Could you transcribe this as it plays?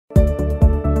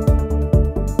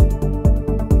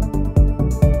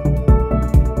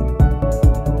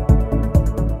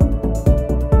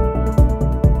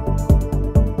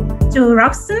Jo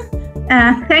Ruxton.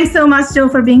 Thanks so much, Jo,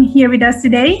 for being here with us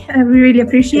today. We really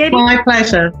appreciate it. My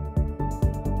pleasure.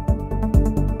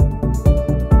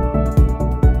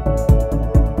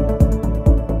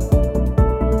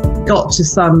 Got to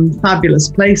some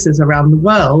fabulous places around the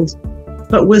world,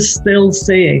 but was still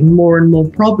seeing more and more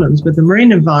problems with the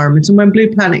marine environment. And when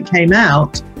Blue Planet came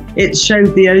out, it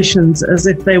showed the oceans as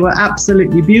if they were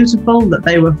absolutely beautiful, that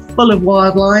they were full of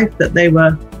wildlife, that they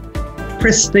were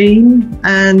pristine,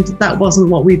 and that wasn't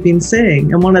what we've been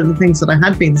seeing. And one of the things that I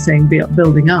had been seeing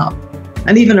building up,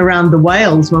 and even around the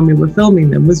whales when we were filming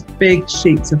them, was big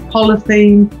sheets of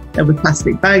polythene, there were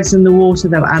plastic bags in the water,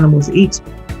 there were animals eating.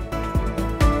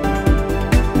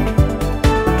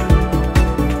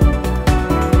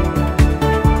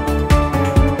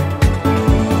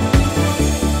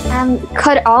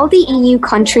 Could all the EU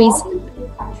countries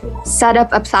set up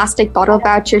a plastic bottle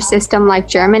voucher system like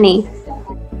Germany?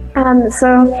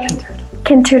 So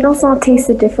can turtles not taste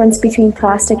the difference between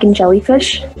plastic and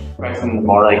jellyfish? Question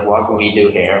more like what can we do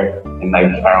here in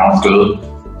like our own school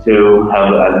to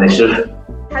help an initiative?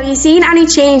 Have you seen any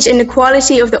change in the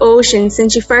quality of the ocean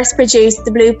since you first produced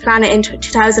the Blue Planet in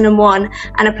 2001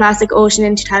 and a Plastic Ocean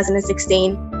in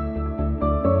 2016?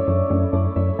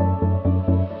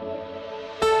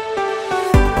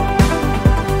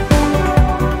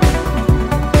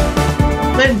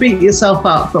 Don't beat yourself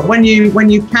up, but when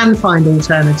you can find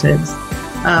alternatives,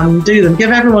 do them. Give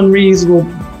everyone reusable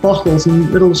bottles and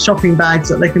little shopping bags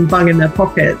that they can bung in their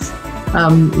pockets,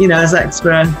 as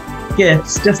extra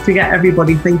gifts, just to get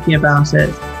everybody thinking about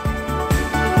it.